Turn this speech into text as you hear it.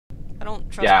I don't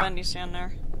trust Bendy stand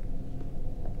there.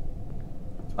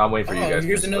 I'm waiting for you guys.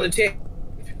 Here's another tape.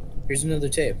 Here's another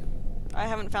tape. I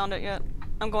haven't found it yet.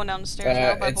 I'm going down the stairs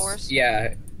now by Boris.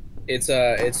 Yeah, it's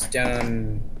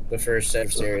down the first set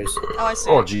of stairs. Oh, I see.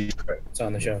 Oh, geez. It's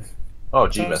on the shelf. Oh,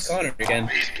 Jeebus. Connor again.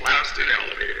 These blasted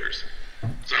elevators.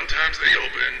 Sometimes they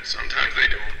open, sometimes they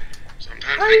don't.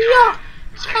 Sometimes they come,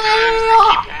 sometimes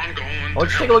they keep on going.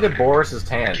 Let's take a look at Boris's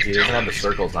hands. He doesn't have the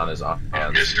circles on his hands.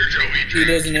 Mr. Joey He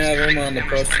doesn't have them on the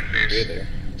poster either.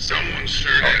 Someone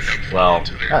sure had to Well,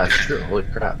 into their that's death. true. Holy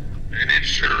crap. And it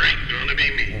sure ain't gonna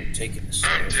be me. I'm taking the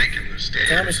I'm stairs. taking the stairs.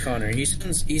 Thomas Connor. He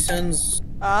sends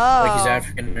Oh. like he's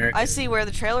African American. I see where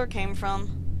the trailer came from.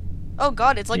 Oh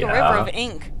god, it's like a Yeah. river of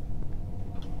ink.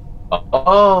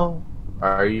 Oh.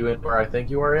 Are you in where I think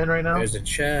you are in right now? There's a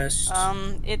chest.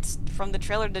 It's from the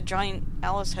trailer, the giant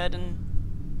Alice head and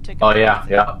ticket. Oh, yeah.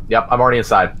 Yep. I'm already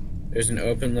inside. There's an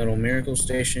open little miracle I'm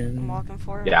station. walking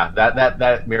for it. Yeah,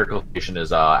 that miracle station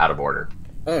is out of order.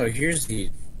 Oh, here's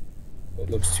what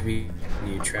looks to be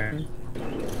the attraction.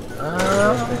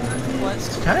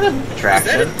 What's Kind of Is that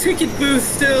attraction. a ticket booth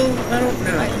still? I don't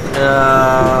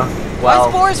know. Why's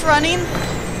Well, Boris running?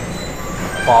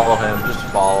 follow him. Just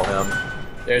follow him.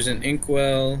 There's an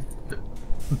inkwell.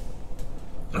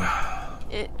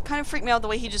 It kind of freaked me out the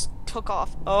way he just took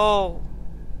off. Oh.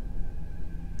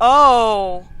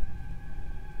 Oh.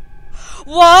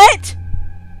 What?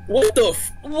 What the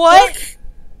What? fuck?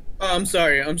 Oh, I'm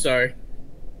sorry.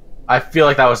 I feel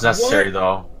like that was necessary,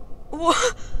 though.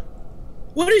 What?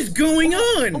 What is going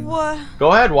on? What?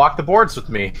 Go ahead, walk the boards with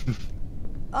me.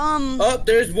 Oh,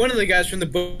 there's one of the guys from the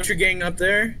butcher gang up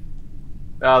there.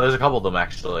 Oh, there's a couple of them,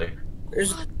 actually.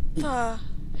 There's What the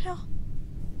hell?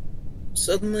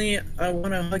 suddenly I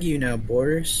want to hug you now,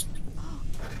 Boris.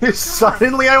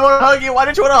 Suddenly I want to hug you. Why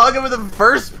didn't you want to hug him in the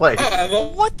first place?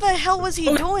 What the hell was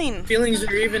he doing? Feelings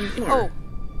are even more. Oh.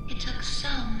 It took so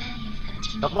many of them to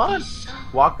Come make on, me so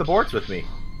walk the boards with me.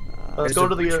 Let's There's go a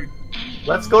to the. butcher.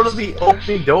 Let's go to the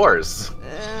opening doors.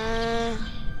 I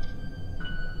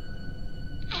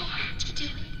had to do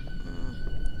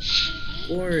it. She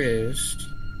made Boris.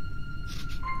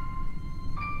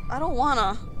 I don't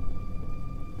wanna.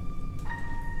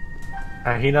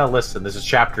 Hina, listen. This is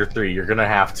chapter 3. You're gonna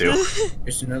have to.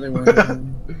 There's another one.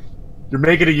 You're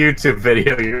making a YouTube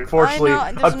video. You unfortunately,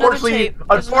 I know, there's another tape.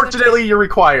 There's unfortunately, you're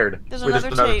required. There's Wait,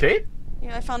 another tape.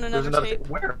 Yeah, I found There's another tape.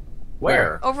 Where?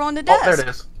 Where? Over on the Oh, desk. there it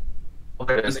is. Oh,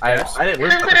 there it is. The I desk? didn't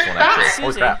listen Who to this would've one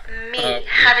actually. thought? Holy crap. me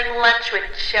having lunch with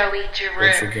Joey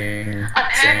Butcher Drew. gang.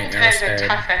 Apparently Giant times are ass head.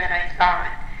 tougher than I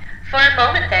thought. For a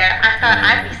moment there, I thought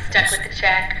I'd be stuck with the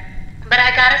check. But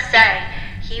I gotta say,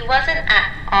 he wasn't at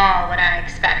all what I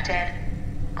expected.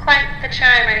 Quite the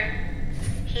charmer.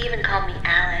 He even called me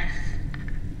Alice.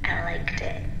 I liked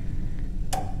it.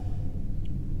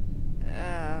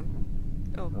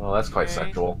 Oh, that's quite okay.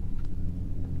 sexual.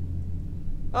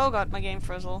 Oh god, my game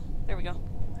frizzle. There we go.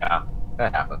 Yeah,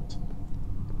 that happens.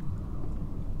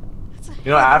 That's a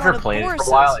You know, hell of a after lot of playing it for a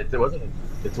Borises. while,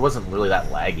 it wasn't really that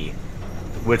laggy.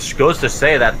 Which goes to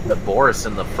say that the Boris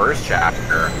in the first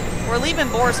chapter, We're leaving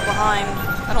Boris behind.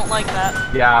 I don't like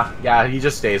that. yeah, he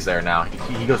just stays there now.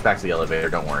 He goes back to the elevator.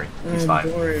 Don't worry, he's fine.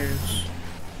 Boris.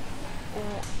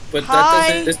 But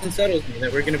Hi. that doesn't settle me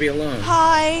that we're gonna be alone.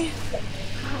 Hi.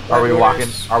 Are we Boris. walking?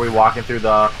 Are we walking through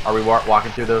the? Are we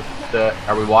walking through the?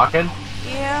 Are we walking?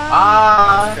 Yeah.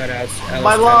 Ah, Cutouts, Alice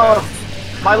my cutouts.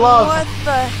 love, my love. What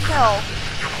the hell?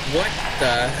 What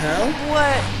the hell?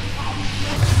 What?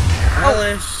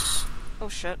 Alice. Oh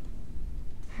shit.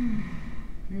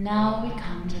 Now we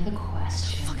come to the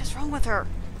question. What the fuck is wrong with her?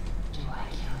 Do I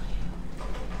kill you?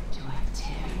 Do I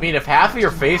tear you? I mean, if half of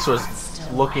your face was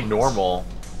looking normal,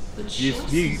 you'd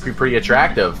be pretty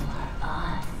attractive.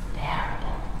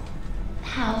 Unbearable.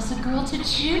 How's a girl to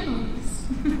choose?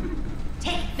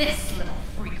 Take this little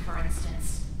freak, for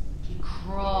instance. He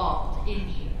crawled in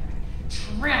here,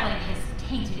 trailing his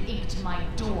tainted ink to my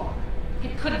door.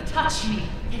 It could have touched me.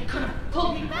 It could have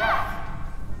pulled me back.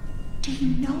 Do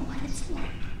you know what it's like?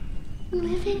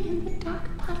 Living in the dark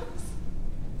puddles?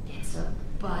 It's a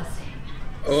buzzing.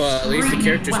 Oh, at least the screaming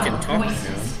characters can well talk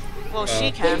voices. now. Well, she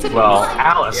It's can. a Well, blind,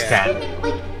 Alice Yeah. can. screaming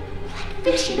like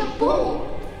fish in a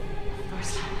bowl. The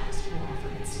first time I was born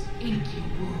from its inky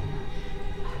womb,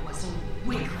 I was a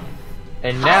weakling.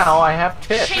 And now I have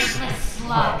tits. Shapeless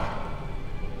slug.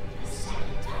 The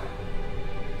second time,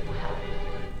 well,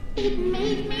 it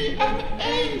made me an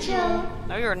angel.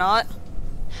 No, you're not.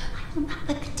 I'm not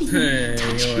looking to Hey, you.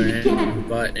 Touch me you're again.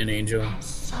 but an angel.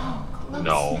 So close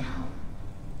No. now.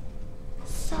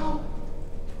 So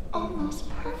almost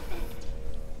perfect.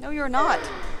 No, you're not.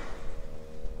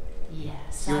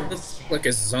 Yes, You I look understand. like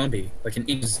a zombie, like an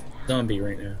ink zombie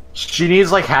right now. She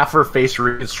needs like half her face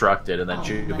reconstructed, and then Oh,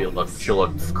 she'll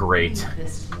look great. leave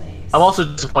this place. I'm also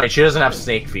disappointed she doesn't have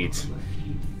snake feet.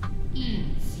 Easy,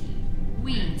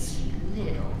 weensy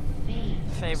little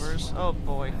Favors. Oh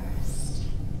boy.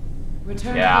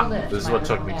 Return Yeah, to the lift, this is my what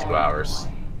took little me 2 Mary hours.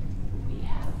 boy. We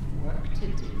have work to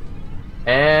do.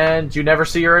 And you never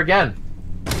see her again.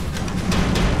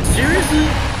 Seriously?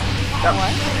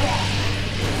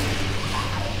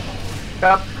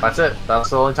 Yep, that's it.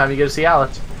 That's the only time you get to see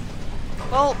Alice.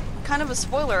 Well, kind of a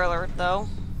spoiler alert, though.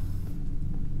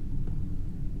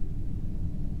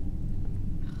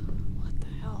 What the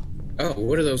hell? Oh,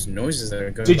 what are those noises that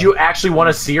are going? Did you actually want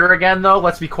to see her again, though?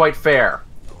 Let's be quite fair.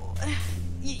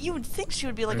 You would think she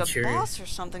would be like I'm a curious. boss or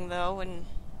something, though, and...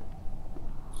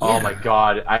 Oh my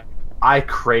god, I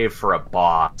crave for a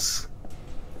boss.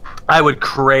 I would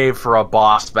crave for a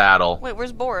boss battle. Wait,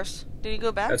 where's Boris? Did he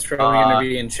go back? That's probably gonna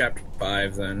be in chapter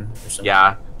 5 then. Or something.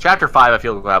 Yeah, chapter 5 I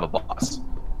feel we'll have a boss.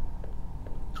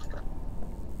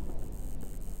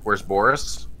 Where's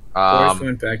Boris? Boris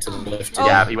went back to the lift. Oh.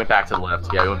 Yeah, he went back to the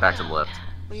lift. Yeah, he went back to the lift.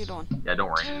 What are you doing? Yeah, don't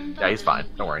worry. Yeah, he's fine.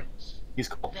 Don't worry. He's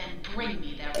cool. Then bring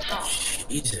me their power.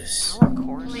 Jesus. Power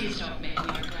cores. Please don't make me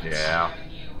regret Yeah.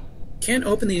 serving you. Can't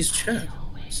open these chests.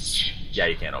 Always change. Yeah,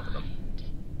 you can't open them.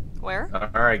 Where?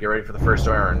 Alright, get ready for the first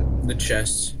errand. The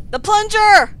chests. The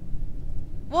plunger!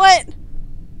 What?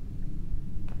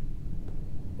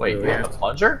 Wait, you Yeah. got the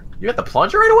plunger? You got the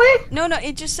plunger right away? No,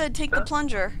 it just said take the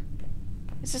plunger.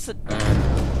 It's just a...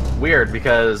 Weird,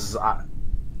 because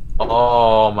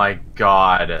oh my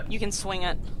god. You can swing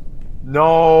it.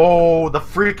 No, the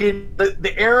freaking...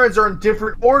 The errands are in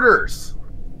different orders.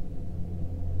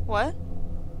 What?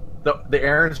 The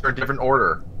errands are in different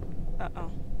order. Uh-oh.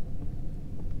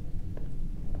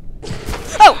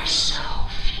 Oh! So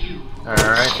few.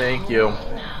 Alright, thank you.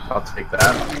 I'll take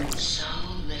that. So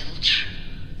little true.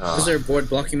 Is there a board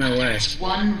blocking my way?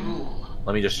 One rule.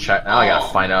 Let me just check. Now I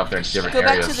gotta find out if they're in different Go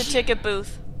back areas. to the ticket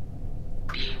booth.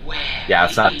 Beware. Yeah,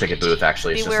 it's not a ticket booth,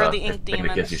 actually. It's Beware just the a ink thing that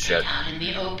demon. gives you shit. Out in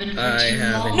the open for I too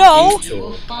have long. an No! ink He will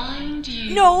tool. find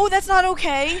you. No, that's not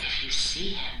okay. If you see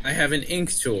him, I have an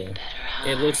ink tool.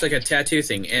 It looks like a tattoo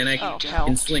thing, and I Oh, hell.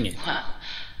 can swing it. well,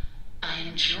 I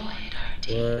enjoyed our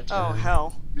date. What? Oh,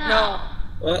 hell. No. Now,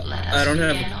 Well, let us I don't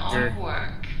have begin a our picture.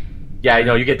 work. Yeah, you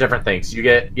know, you get different things. You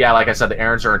get, yeah, like I said, the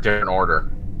errands are in different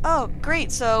order. Oh,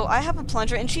 great. So I have a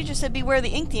plunger, and she just said beware the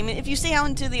ink demon. If you stay out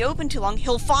into the open too long,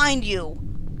 he'll find you.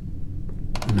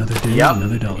 Another day, Yep.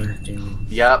 another dollar.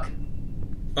 Yep.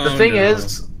 Oh, The thing no.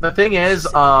 is,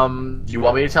 do you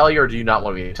want me to tell you or do you not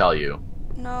want me to tell you?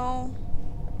 No.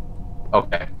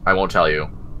 Okay, I won't tell you.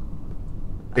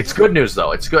 It's good news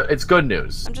though. It's good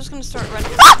news. I'm just gonna start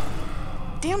running.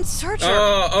 Ah! Damn searcher!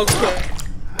 Oh, okay.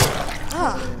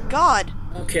 Ah, God.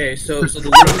 Okay, so the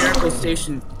little miracle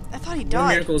station. I thought he Little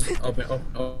died. miracles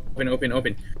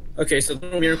open. Okay, so the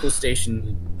little miracle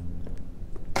station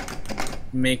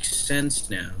makes sense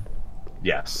now.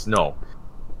 Yes. No.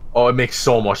 Oh, it makes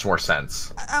so much more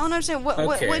sense. I don't understand. What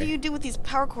Okay. do you do with these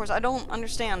power cores? I don't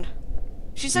understand.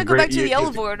 She said You go bring- back to you- the you-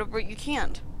 elevator, but you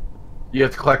can't. You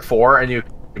have to collect 4 and you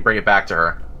bring it back to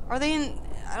her. Are they in...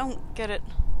 I don't get it.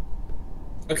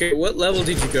 Okay, what level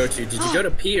did you go to? Did you go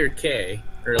to P or K?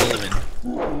 Or 11?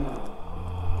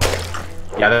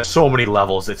 Yeah, there's so many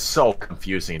levels. It's so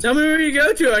confusing. Tell me where you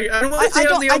go to. I don't want to stay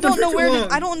out in the I open don't for know too where long.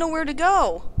 to, I don't know where to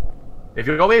go. If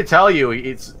you want me to tell you,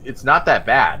 it's not that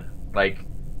bad. Like,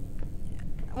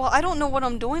 Well, I don't know what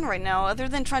I'm doing right now, other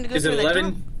than trying to go Is it through that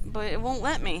 11? door, but it won't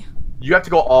let me. you have to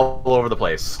go all over the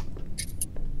place.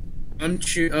 I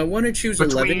want to choose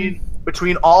 11.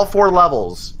 Between all 4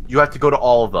 levels, you have to go to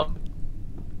all of them.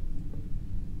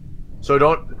 So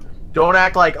don't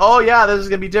act like, oh yeah, this is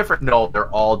gonna be different. No, they're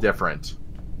all different.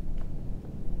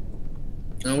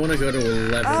 I want to go to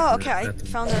 11. Oh, okay, I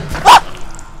found the... Ah!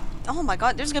 Oh my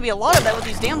god, there's gonna be a lot of that with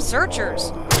these damn searchers.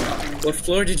 What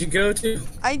floor did you go to?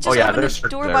 I just yeah, opened there's the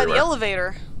searchers door by the everywhere.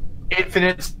 elevator.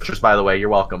 Infinite searchers, by the way. You're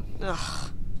welcome.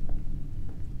 Ugh.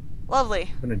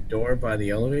 Lovely. Open a door by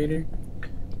the elevator?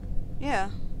 Yeah.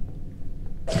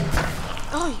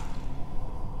 Oh.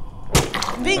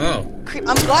 Big creep.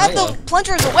 I'm glad Hello. the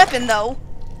plunger is a weapon, though.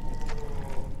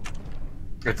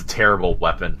 It's a terrible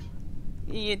weapon.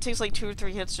 Yeah, it takes like 2 or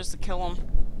 3 hits just to kill him.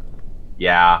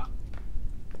 Yeah.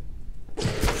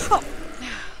 Oh,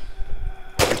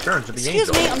 Return to the excuse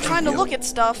angel. me, I'm trying to look at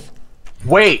stuff.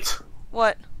 Wait.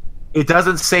 What? It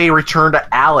doesn't say return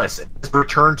to Alice. It says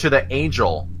return to the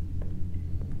angel.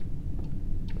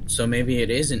 So maybe it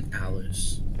isn't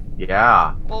Alice.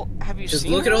 Yeah. Well, have you Just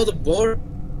seen look her? at all the board.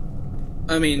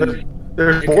 I mean,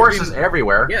 There's Boruses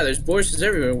everywhere. Yeah, there's Boruses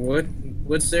everywhere.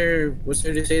 What's there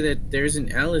to say that there's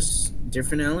an Alice,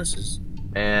 different Alices?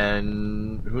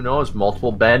 And who knows,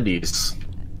 multiple Bendys.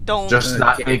 Don't. Just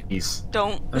not Inkies.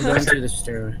 Don't. I'm going through the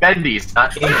stairway. Bendys,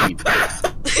 not Inkies.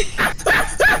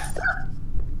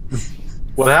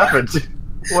 What happened?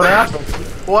 What happened?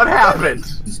 What happened?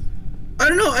 I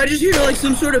don't know. I just hear like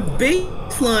some sort of bass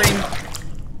line.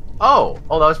 Oh,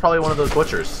 that was probably one of those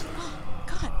butchers.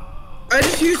 God. I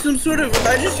just hear some sort of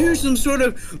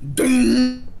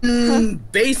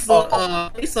bass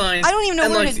line. I don't even know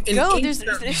and, where like, to go.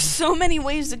 There's so many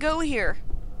ways to go here.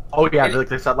 Oh yeah,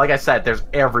 like I said, there's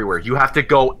everywhere. You have to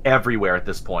go everywhere at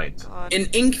this point. God. An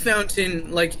ink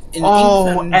fountain, like an ink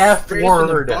fountain F sprays from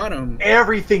the word. bottom.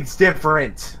 Everything's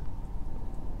different.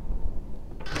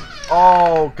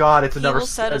 Oh god, it's He another. will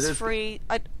set us free.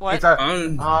 What? It's a, I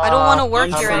don't want to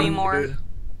work I'm here from- anymore.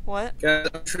 What? Guys,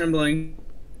 I'm trembling.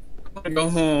 I want to go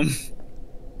home.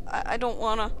 I don't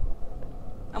want to.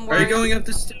 I'm Are worried. you going up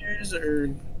the stairs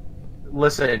or?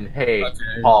 Listen, hey, Okay,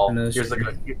 Paul. another Here's the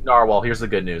secret. good. Narwhal. Here's the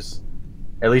good news.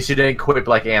 At least you didn't quit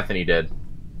like Anthony did.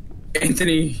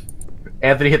 Anthony.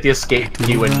 Anthony hit the escape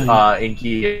key when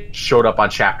Inky showed up on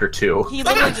chapter 2. He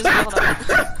literally just leveled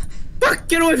up. Fuck!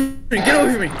 Get away from me! Get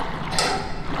away from me!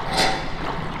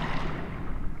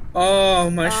 Oh,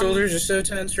 my shoulders are so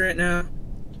tense right now.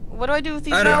 What do I do with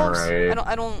these I don't- valves? Alright.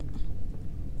 I don't.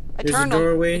 I There's a turned them.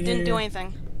 doorway It didn't do here.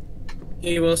 anything.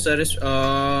 He will set us.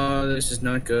 Oh, this is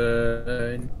not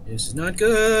good. This is not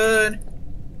good.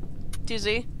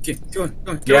 DZ, Get away!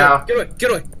 Get Yeah. away! Get away!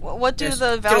 Get away! what do Yes,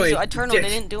 the get valves away, do? I turned them. They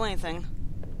dick. didn't do anything.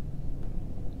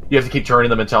 You have to keep turning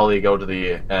them until they go to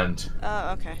the end.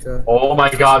 Okay. Oh my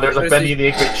god, there's a Go to Bendy in the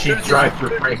Ink station. cheap Go to drive-through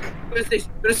station. prank. Go to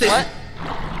station. Go to station. What?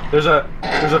 There's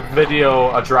a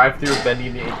video, a drive-through Bendy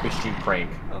in the Ink machine prank.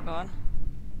 Oh god.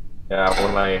 Yeah,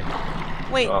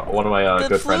 Wait. one of my The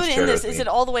good fluid friends in shared this, it with is me. it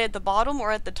all the way at the bottom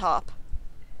or at the top?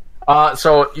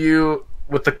 So you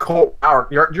with the power,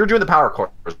 you're doing the power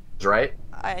cores, right?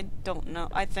 I don't know.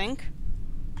 I think.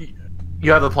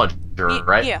 You have the plunger,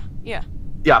 right? Yeah. Yeah.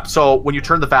 Yeah. So when you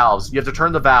turn the valves, you have to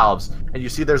turn the valves, and you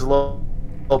see there's a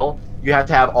little. You have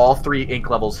to have all 3 ink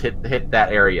levels hit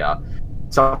that area.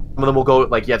 Some of them will go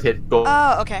like you have to hit go.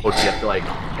 Oh, okay. You have to like,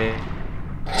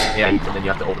 and then you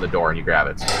have to open the door and you grab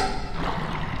it.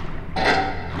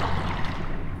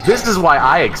 This is why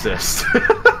I exist.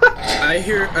 I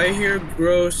hear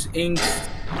gross ink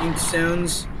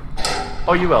sounds.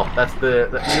 Oh, you will.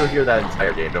 You'll hear that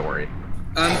entire game. Don't worry.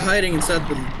 I'm hiding inside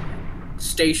the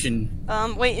station.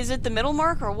 Wait, is it the middle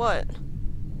mark or what?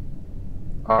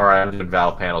 All right, I'm doing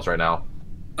valve panels right now.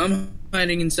 I'm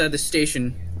hiding inside the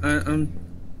station.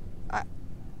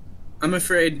 I'm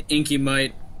afraid Inky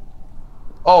might.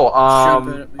 Oh,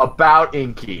 Jump at me. about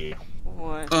Inky.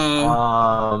 What?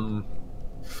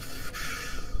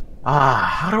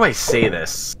 How do I say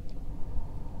this?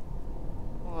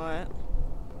 What?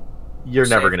 You're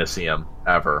never Say- gonna see him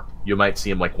ever. You might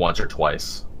see him like once or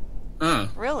twice. Oh,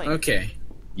 Really? okay.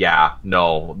 Yeah,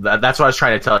 no, that's what I was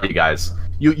trying to tell you guys.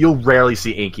 You'll rarely see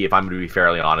Inky if I'm going to be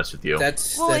fairly honest with you.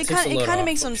 That's Well, that it takes a kind load of off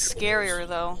makes my them shoulders. scarier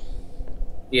though.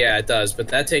 Yeah, it does, but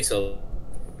that takes a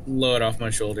load off my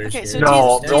shoulders. Okay, here. so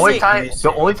No, Tease- the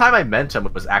only Tease- time I met him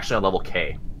was actually on level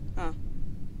K.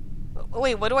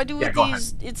 Wait, what do I do Yeah, with go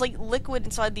these? It's like liquid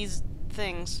inside these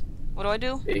things. What do I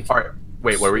do? All right,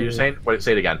 wait, what were you saying?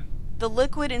 Say it again. The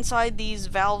liquid inside these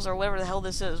valves or whatever the hell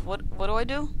this is. What do I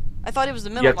do? I thought it was the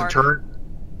middle You have mark. to turn.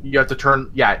 You have to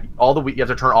turn. Yeah, you have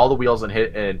to turn all the wheels and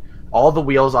hit and all the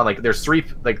wheels on there's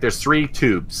three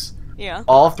tubes. Yeah,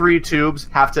 All 3 tubes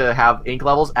have to have ink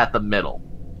levels at the middle.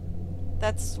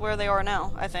 that's where they are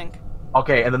now. I think.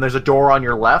 Okay, and then there's a door on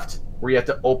your left where you have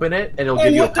to open it, and it'll Oh,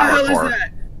 give you a what the power hell core. is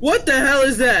that? What the hell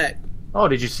is that? Oh,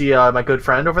 did you see my good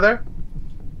friend over there?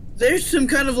 There's some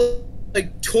kind of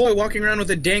like toy walking around with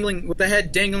the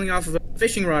head dangling off of a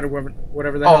fishing rod or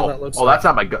whatever the hell that looks like.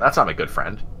 that's not my good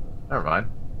friend. Never mind.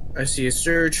 I see a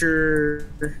searcher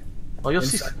Well, you'll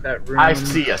see. inside that room. I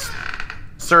see a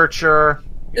searcher.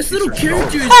 This little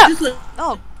character is Ah! just like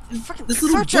Oh, freaking this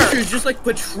little searcher! butcher is just like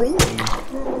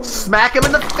patrolling. Smack him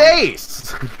in the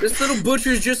face. This little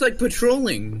butcher is just like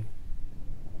patrolling.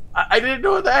 I didn't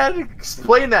know that.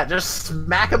 Explain that. Just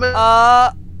smack him in.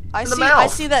 I In the see. I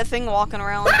mouth. see that thing walking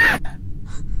around.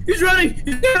 He's running.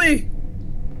 He's got me.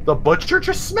 The butcher.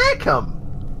 Just smack him.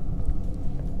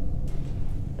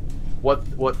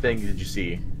 What thing did you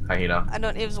see, Hyena? I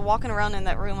don't. It was walking around in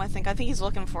that room. I think he's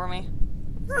looking for me.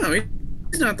 No,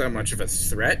 he's not that much of a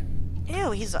threat.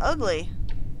 Ew, he's ugly.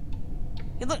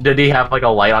 Did he have like a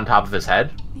light on top of his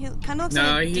head? He kind of looks No,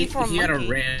 like a he deformed had a monkey.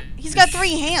 ran. He's got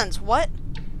 3 hands. What?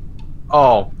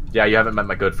 Oh, Yeah, you haven't met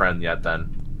my good friend yet, then.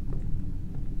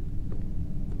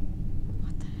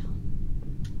 What the hell?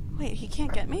 Wait, he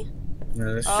can't get me?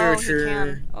 The Oh, he searcher.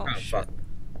 can. Oh, Oh, shit. fuck.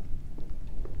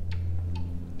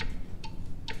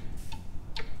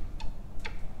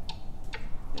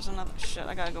 There's another shit.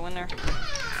 I gotta go in there.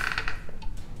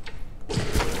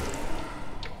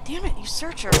 Damn it, you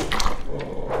searcher.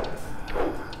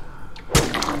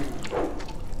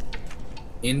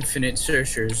 Infinite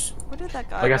searchers. Where did that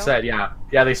guy Like go? I said, yeah,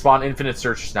 they spawn infinite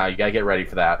searchers now. You gotta get ready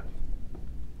for that.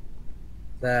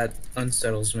 That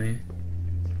unsettles me.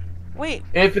 Wait,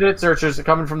 Infinite searchers are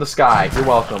coming from the sky. You're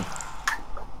welcome.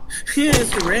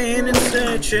 It's raining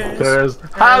searchers. There's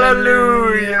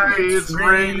hallelujah, it's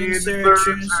raining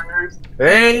searchers.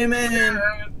 Amen.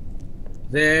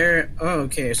 There. Oh,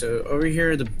 okay. So over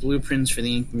here are the blueprints for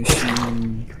the ink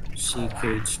machine.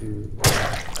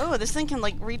 CK2. oh, this thing can,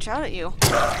 like, reach out at you.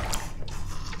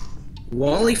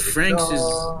 Wally Franks is.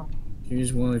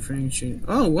 Here's Wally Franks.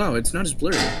 Oh wow, it's not as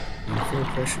blurry. Full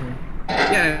pressure.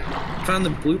 Yeah, I found the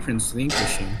blueprints to the ink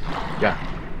machine. Yeah,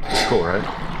 it's cool, right?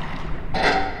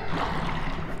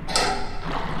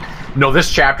 No,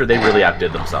 this chapter they really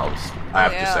outdid themselves. I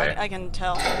have to say. I can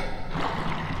tell.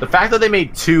 The fact that they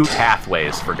made 2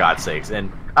 pathways, for God's sakes,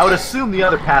 and I would assume the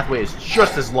other pathway is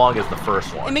just as long as the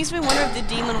first It one. makes me wonder if the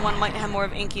demon one might have more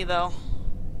of Inky, though.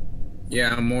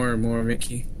 Yeah, more of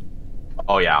Inky.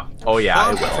 Oh yeah, it will.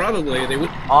 Probably they would.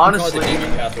 Honestly- call it the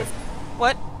demon pathway.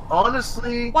 What?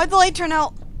 Honestly, Why'd the light turn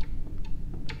out?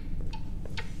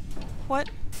 What?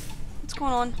 What's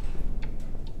going on?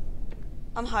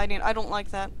 I'm hiding. I don't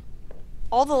like that.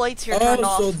 All the lights here turned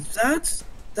off. Oh, so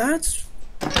that's.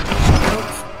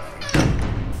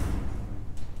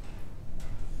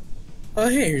 Oh,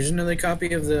 hey, here's another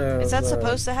copy of the. Is that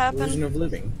supposed to happen? Illusion of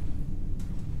Living.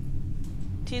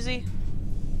 TZ?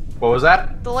 what was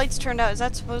that? The lights turned out. Is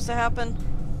that supposed to happen?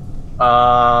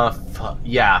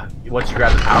 Yeah. Once you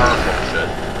grab the power, it should.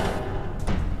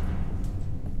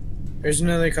 There's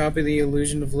another copy of the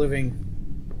Illusion of Living.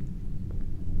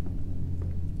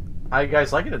 How you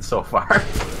guys liking it so far?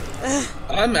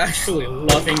 I'm actually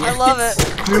loving it. I love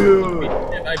it. Dude.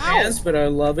 In my pants, but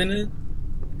I'm loving it.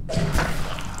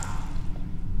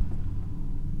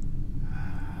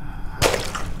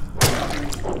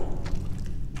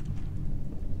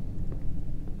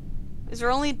 Is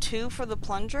there only 2 for the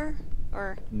plunger?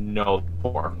 Or... No,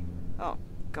 4. Oh,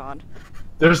 God.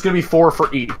 There's gonna be 4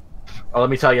 for each. Oh, let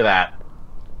me tell you that.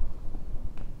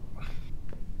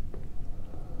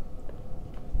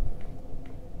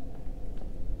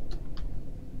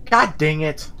 God dang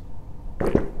it.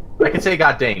 I can say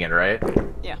God dang it, right?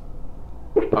 Yeah.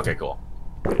 Okay, cool.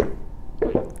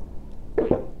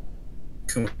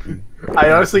 Come on.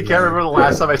 I honestly can't remember the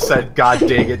last time I said God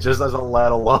dang it just as a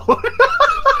let alone.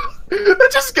 That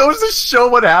just goes to show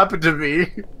what happened to me.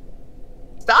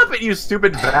 Stop it, you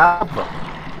stupid valve.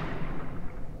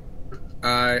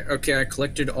 Okay, I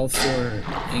collected all 4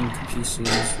 ink pieces.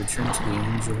 Return to the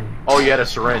angel. Oh, you had a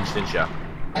syringe, didn't you?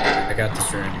 I got the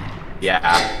syringe.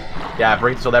 Yeah. Yeah,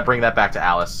 bring that back to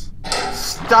Alice.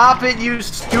 Stop it, you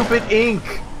stupid ink!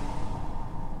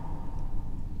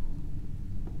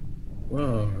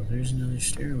 Whoa, there's another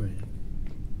stairway.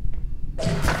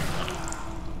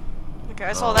 Okay,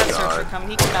 I saw that searcher come.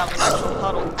 He came out of an actual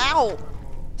puddle. Ow!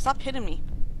 Stop hitting me.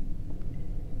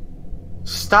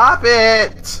 Stop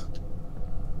it!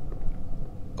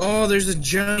 Oh, there's a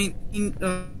giant ink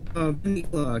Bendy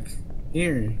clock.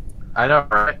 Here. I know,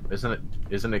 right?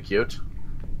 Isn't it cute?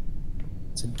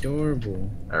 It's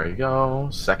adorable. There you go.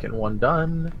 Second one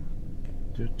done.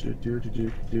 What's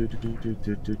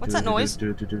that noise?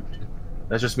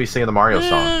 That's just me singing the Mario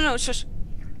song. No, shush.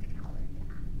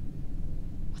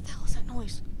 What the hell is that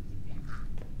noise?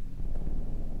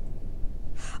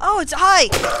 Oh, it's hi!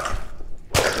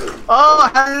 Oh,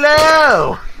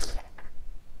 hello!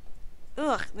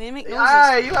 Ugh, they make noises.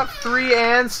 Hi, you have 3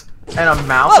 ants and a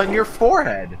mouth on your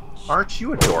forehead. Aren't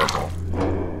you adorable?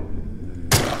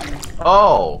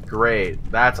 Oh, great.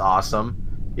 That's awesome.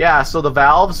 Yeah, so the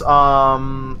valves,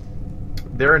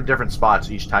 they're in different spots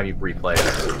each time you replay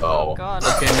it. Oh. God.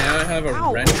 Okay, now I have a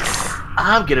Ow. wrench.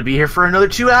 I'm gonna be here for another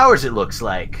 2 hours, it looks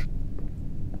like.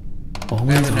 I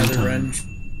Always have on another time. wrench.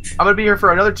 I'm gonna be here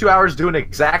for another 2 hours doing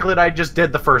exactly what I just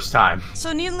did the first time.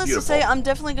 So needless Beautiful. to say, I'm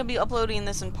definitely gonna be uploading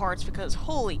this in parts because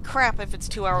holy crap if it's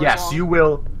 2 hours Yes, long. you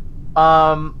will.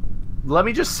 Let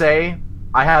me just say,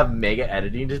 I have mega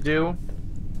editing to do.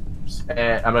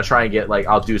 And I'm gonna try and get, like,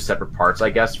 I'll do separate parts, I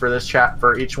guess, for this chat,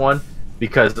 for each one.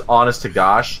 Because, honest to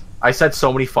gosh, I said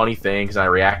so many funny things and I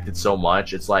reacted so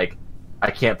much, it's like, I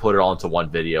can't put it all into one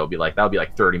video. Be like, that'll be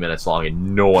like 30 minutes long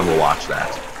and no one will watch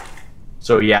that.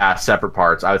 So yeah, separate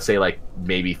parts. I would say like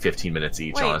maybe 15 minutes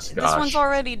each. Wait, Honestly, this one's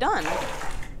already done.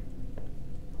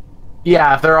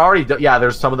 Yeah, if they're already yeah,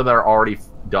 there's some of them that are already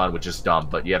done, which is dumb,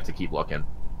 but you have to keep looking.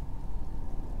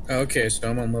 Okay,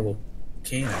 so I'm on level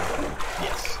K now.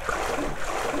 Yes.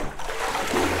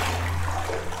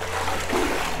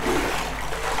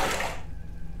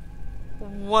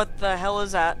 What the hell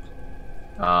is that?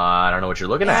 I don't know what you're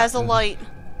looking It at. has a light.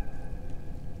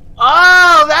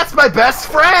 Oh, that's my best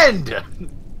friend.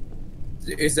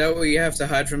 Is that what you have to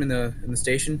hide from in the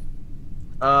station?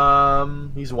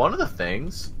 He's one of the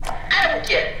things. I don't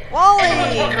get it. Wally!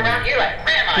 Everyone's walking around here like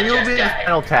grandma He'll just be the died.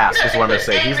 final task, is what I'm gonna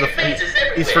say.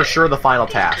 He's for sure the final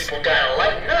These task. people gotta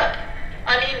lighten up.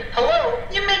 I mean, hello,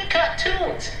 you make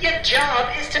cartoons. Your job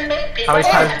is to make people How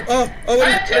many times- laugh. Oh, what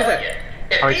is that?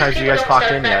 How many times have you guys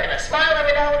clocked in yet? A smile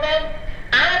every now and then,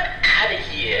 I'm out of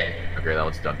here. Okay, that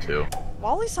one's done too.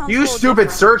 Wally sounds a You little stupid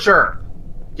different. searcher!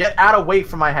 Get out of weight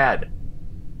from my head.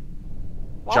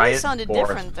 Wally sounded forest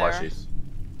different there. plushies.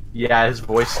 Yeah, his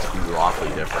voice is awfully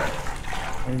different.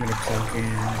 I'm gonna clock in.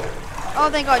 Oh,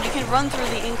 thank God, you can run through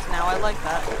the ink now. I like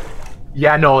that.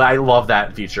 Yeah, no, I love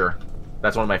that feature.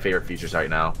 That's one of my favorite features right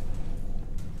now.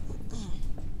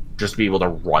 Just be able to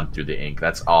run through the ink.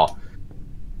 That's all.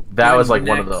 That was like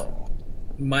one of the.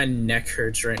 My neck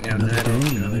hurts right now. Another and I don't day,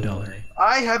 know another why. dollar.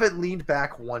 I haven't leaned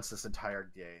back once this entire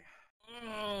day.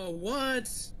 Oh, what?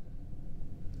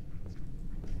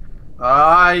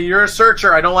 You're a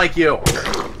searcher. I don't like you.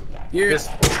 You're This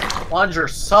plunger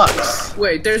sucks.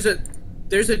 wait. There's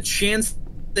a chance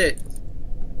that.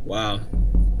 Wow.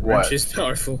 What? Wrench is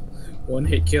powerful. One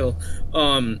hit kill.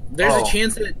 There's Oh. a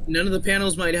chance that none of the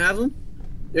panels might have them.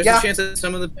 There's Yeah. a chance that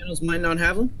some of the panels might not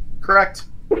have them. Correct.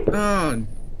 Oh,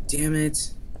 damn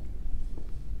it.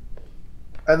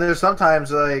 And there's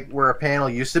sometimes like where a panel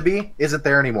used to be isn't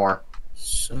there anymore.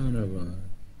 Son of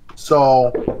a.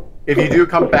 So if you do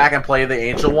come back and play the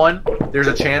Angel one, there's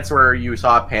a chance where you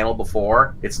saw a panel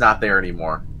before, it's not there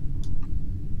anymore.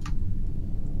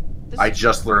 I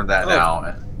just learned that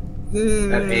now.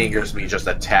 That angers me just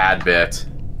a tad bit.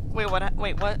 Wait, what?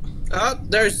 Wait, what? Oh,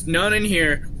 there's none in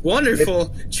here.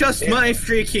 Wonderful. Just my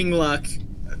freaking luck.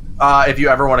 If you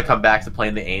ever want to come back to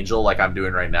playing the Angel like I'm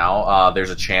doing right now, there's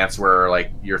a chance where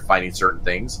like you're finding certain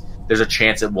things. There's a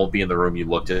chance it won't be in the room you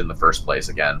looked in the first place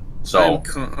again. So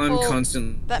I'm Well,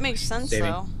 constant. That makes sense,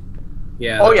 Saving. though.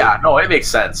 Yeah. oh yeah, no, it makes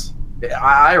sense.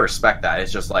 I respect that.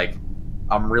 It's just like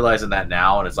I'm realizing that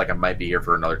now, and it's like I might be here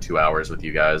for another 2 hours with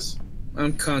you guys.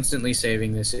 I'm constantly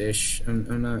saving this ish.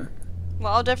 I'm not.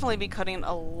 Well, I'll definitely be cutting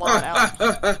a lot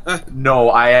out.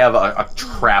 No, I have a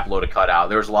crap load of cut out.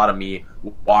 There's a lot of me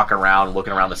walking around,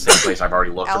 looking around the same place I've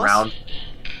already looked Alice? around.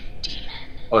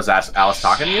 Oh, is that Alice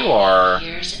talking to you, or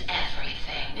Here's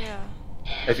everything.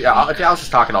 Yeah. if Alice is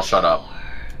talking, I'll shut up.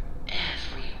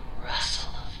 Every rustle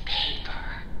of paper.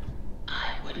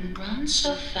 I wouldn't run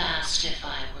so fast if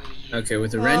I were you. Okay,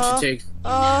 with the wrench it takes. You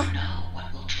never know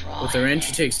what will draw With the wrench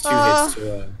it it. takes 2 hits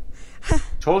to.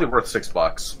 Totally worth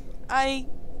 $6.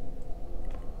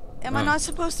 Am I not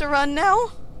supposed to run now?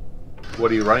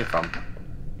 What are you running from?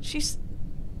 I just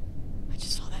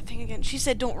saw that thing again. She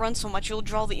said, "Don't run so much. You'll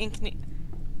draw the ink."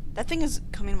 That thing is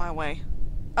coming my way.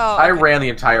 Oh. I okay. ran the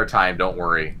entire time. Don't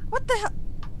worry. What the hell?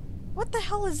 What the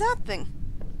hell is that thing?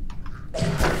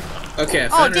 Okay. I Oh,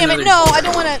 found damn it! another- No, I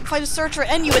don't want to fight a searcher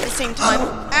and you at the same time.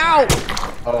 Ow!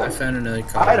 Oh, I found another I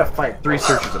card. had to fight 3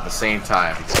 searchers at the same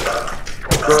time.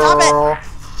 Stop Girl, it!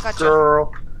 Gotcha.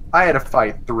 girl, I had to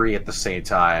fight 3 at the same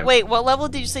time. Wait, what level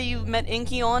did you say you met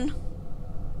Inky on?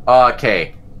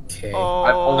 K. Okay. Oh,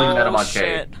 I've only met him on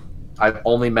shit. K. I've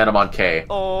only met him on K.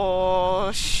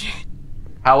 Oh shit!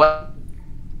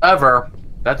 However,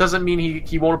 that doesn't mean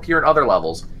he won't appear in other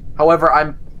levels. However,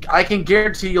 I can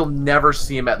guarantee you'll never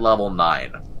see him at level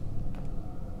 9.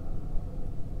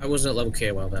 I was at level K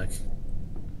a while back.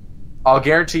 I'll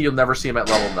guarantee you'll never see him at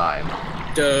level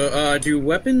 9. Do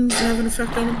weapons have an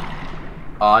effect on him?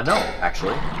 No,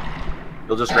 actually.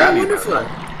 He'll just grab you. Wonderful.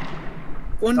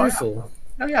 Wonderful.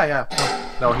 Oh, yeah.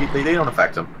 No, they don't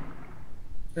affect him.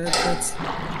 That's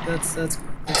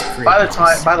great.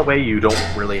 By the way, you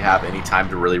don't really have any time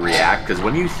to really react, because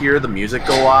when you hear the music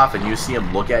go off and you see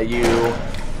him look at you,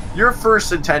 your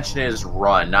first intention is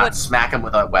run, not What? smack him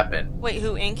with a weapon. Wait,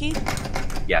 who? Inky?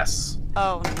 Yes.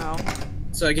 Oh no.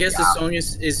 So I guess the song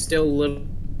is still Little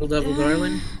Devil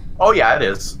Darling? Oh yeah, it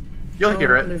is. You'll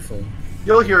hear it. Wonderful.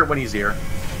 You'll hear it when he's here.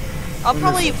 I'll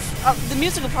probably the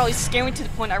music will probably scare me to the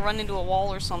point I run into a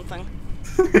wall or something.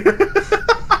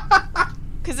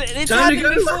 Cause it's Time to happened go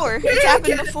to before. level It's K, happened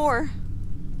guess. before.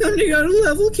 Time to go to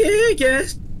level K, I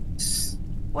guess.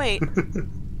 Wait.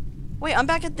 Wait, I'm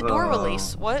back at the door Oh.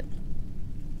 release. What?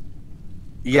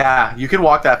 Yeah, you can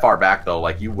walk that far back though.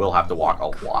 Like you will have to walk a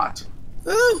lot.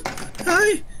 Oh,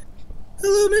 hi.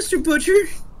 Hello, Mr. Butcher.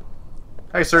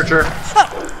 Hey, searcher.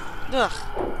 Ugh.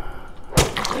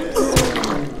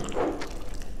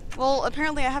 Well,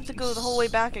 apparently I have to go the whole way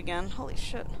back again. Holy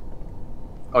shit.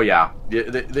 Oh yeah,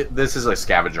 this is a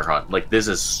scavenger hunt. Like this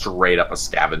is straight up a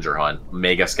scavenger hunt,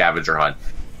 mega scavenger hunt.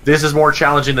 This is more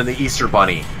challenging than the Easter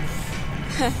Bunny.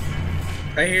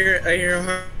 I hear a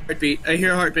heartbeat. I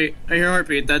hear a heartbeat. I hear a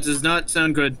heartbeat. That does not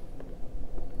sound good.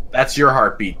 That's your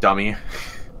heartbeat, dummy.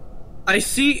 I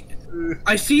see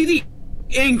the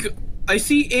ink. I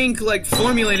see ink like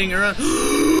formulating around.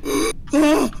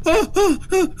 No,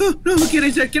 get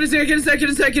inside, get inside, get inside, get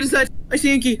inside, get inside. I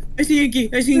see inky. I see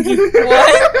inky. I see inky.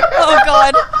 What? Oh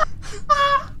god.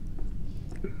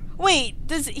 Wait,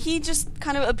 does he just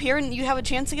kind of appear and you have a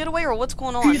chance to get away, or what's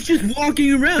going on? He's just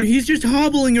walking around. He's just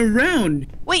hobbling around.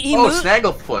 Wait, he moved?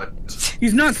 Snagglefoot.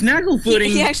 He's not snagglefooting.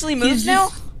 He actually moves now?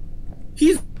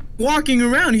 He's walking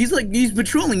around. He's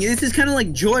patrolling. This is kind of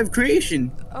like joy of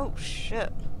creation. Oh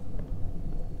shit.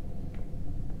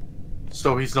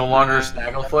 So he's no longer a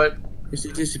Snagglefoot? Is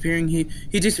he disappearing? He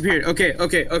disappeared. Okay,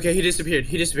 he disappeared.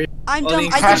 He disappeared. I'm dumb.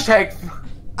 Hashtag...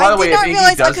 By I the way, did not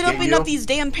realize I could get open you- up these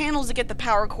damn panels to get the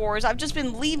power cores. I've just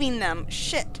been leaving them.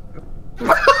 Shit.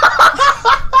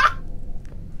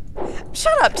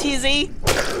 Shut up, TZ.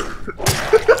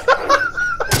 Shut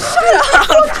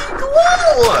up.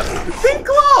 Glow! They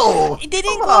glow! It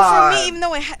didn't Come glow for on. me, even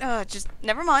though it had. Just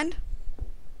never mind.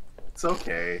 It's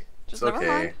okay. Just It's never okay.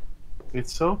 mind.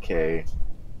 It's okay.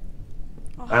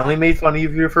 Oh, I only made fun of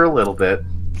you for a little bit.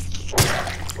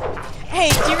 Hey,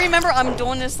 do you remember I'm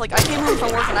doing this? Like, I came home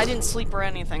from work and I didn't sleep or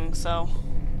anything, so.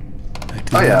 Back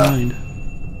to Oh, my yeah. mind.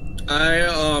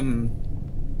 Oh,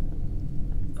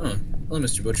 hello,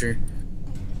 Mr. Butcher.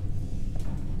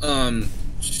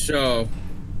 So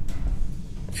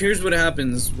here's what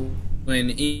happens when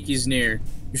inky's near.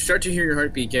 You start to hear your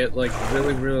heartbeat get like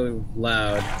really, really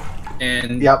loud,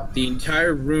 and the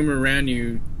entire room around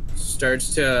you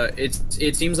starts to.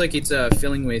 It seems like it's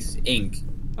filling with ink.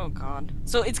 Oh god.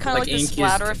 So it's kind of like the ink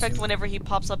splatter effect whenever he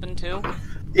pops up in 2?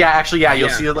 Yeah, actually, yeah,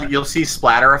 you'll see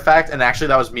splatter effect, and actually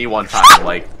that was me one time,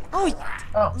 like... Oh,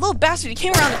 little bastard, he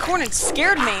came around the corner and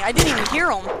scared me. I didn't even hear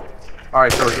him.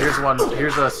 Alright, so here's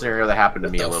a scenario that happened to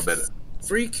me a little bit.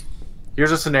 Freak.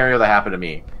 Here's a scenario that happened to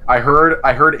me. I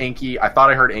heard Inky, I thought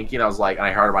I heard Inky, and I was like, and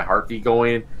I heard my heartbeat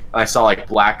going, and I saw like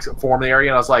black form in the area,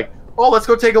 and I was like, oh, let's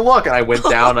go take a look, and I went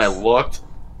down, and I looked,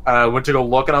 and I went to go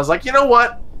look, and I was like, you know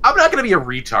what? I'm not gonna be a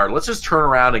retard. Let's just turn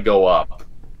around and go up.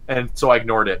 And so I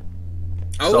ignored it.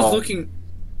 I was looking.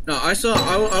 No, I saw.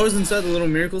 I was inside the little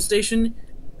miracle station,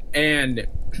 and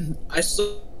I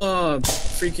saw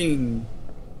freaking.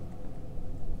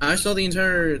 I saw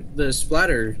the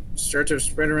splatter start to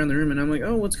spread around the room, and I'm like,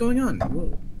 oh, what's going on?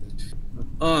 Whoa.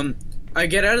 I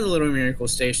get out of the little miracle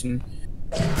station.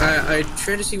 I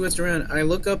try to see what's around. I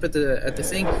look up at the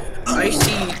thing. I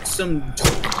see some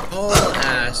tall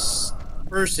ass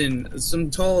person, some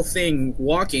tall thing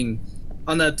walking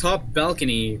on the top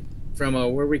balcony from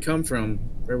where we come from,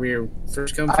 where we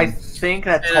first come from. I think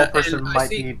that tall person might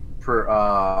be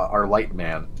our light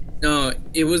man. No,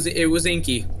 it was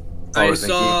Inky. I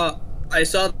saw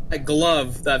that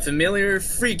glove, that familiar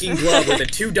freaking glove with the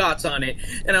 2 dots on it,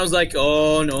 and I was like,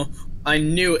 oh no. I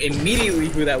knew immediately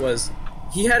who that was.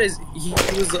 He was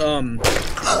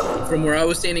from where I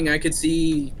was standing, I could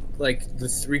see like the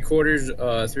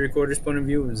 3/4 point of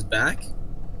view of his back,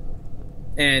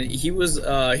 and he was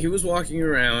walking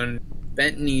around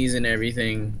bent knees and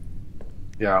everything.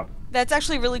 Yeah, that's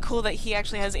actually really cool that he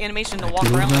actually has animation to walk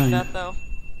around like that, though.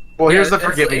 Well, here's the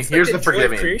forgiving. Here's the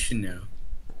forgiving. Creation now.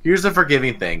 Here's the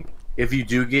forgiving thing. If you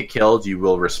do get killed, you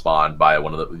will respawn by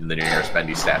one of the nearest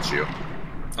Bendy statue.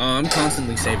 I'm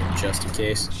constantly saving just in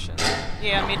case. Shit.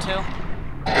 Yeah, me too.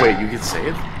 Wait, you get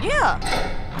saved? Yeah.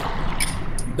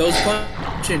 Those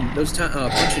punching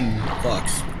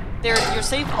clocks. They're your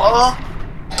save points. Oh,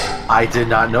 I did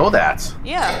not know that.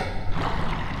 Yeah.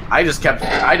 I just kept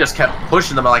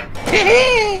pushing them. I'm like,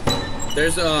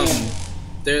 there's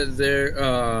they're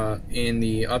in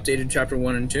the updated chapter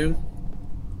 1 and 2.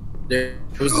 There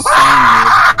was a sign.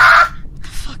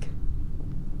 Fuck.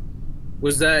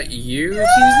 Was that you,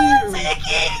 TZ?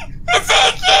 It's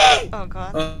Inky! Oh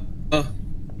god.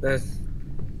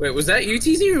 Wait, was that you,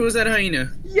 TZ, or was that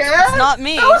Hyena? Yeah. It's not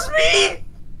me. That was me.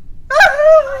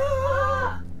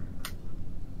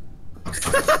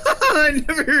 I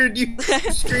never heard you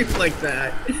scream like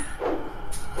that.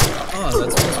 Oh,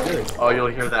 that smells good. Oh, you'll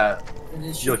hear that.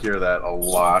 You'll hear that a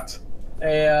lot.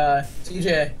 Hey,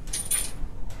 TJ.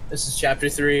 This is chapter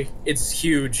 3. It's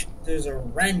huge. There's a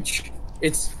wrench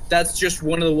That's just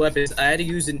one of the weapons. I had to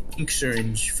use an ink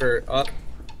syringe for an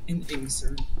ink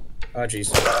syringe. Oh jeez.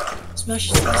 Smash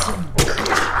season.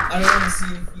 I don't want to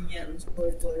see if you get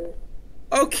restored player.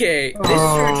 Okay, this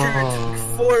searcher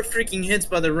took 4 freaking hits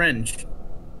by the wrench.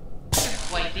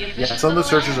 Yeah, some of the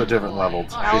searchers are different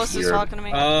levels. Alice is talking to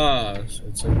me. So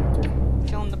it's like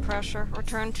Feeling the pressure.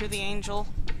 Return to the angel.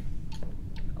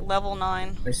 Level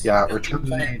 9. Yeah, return to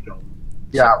the angel.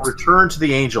 Yeah, return to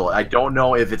the angel. I don't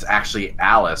know if it's actually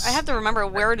Alice. I have to remember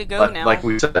where to go now. Like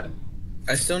we said.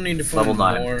 I still need to find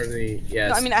more of the...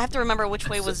 Yes. No, I mean, I have to remember which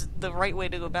way was the right way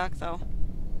to go back, though.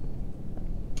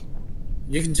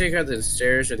 You can take out the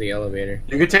stairs or the elevator.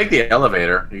 You can take the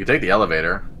elevator. You can take the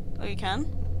elevator. Oh, you can?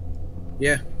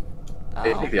 Yeah.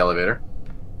 You can take the elevator.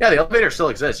 Yeah, the elevator still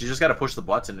exists. You just gotta push the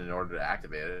button in order to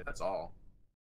activate it. That's all.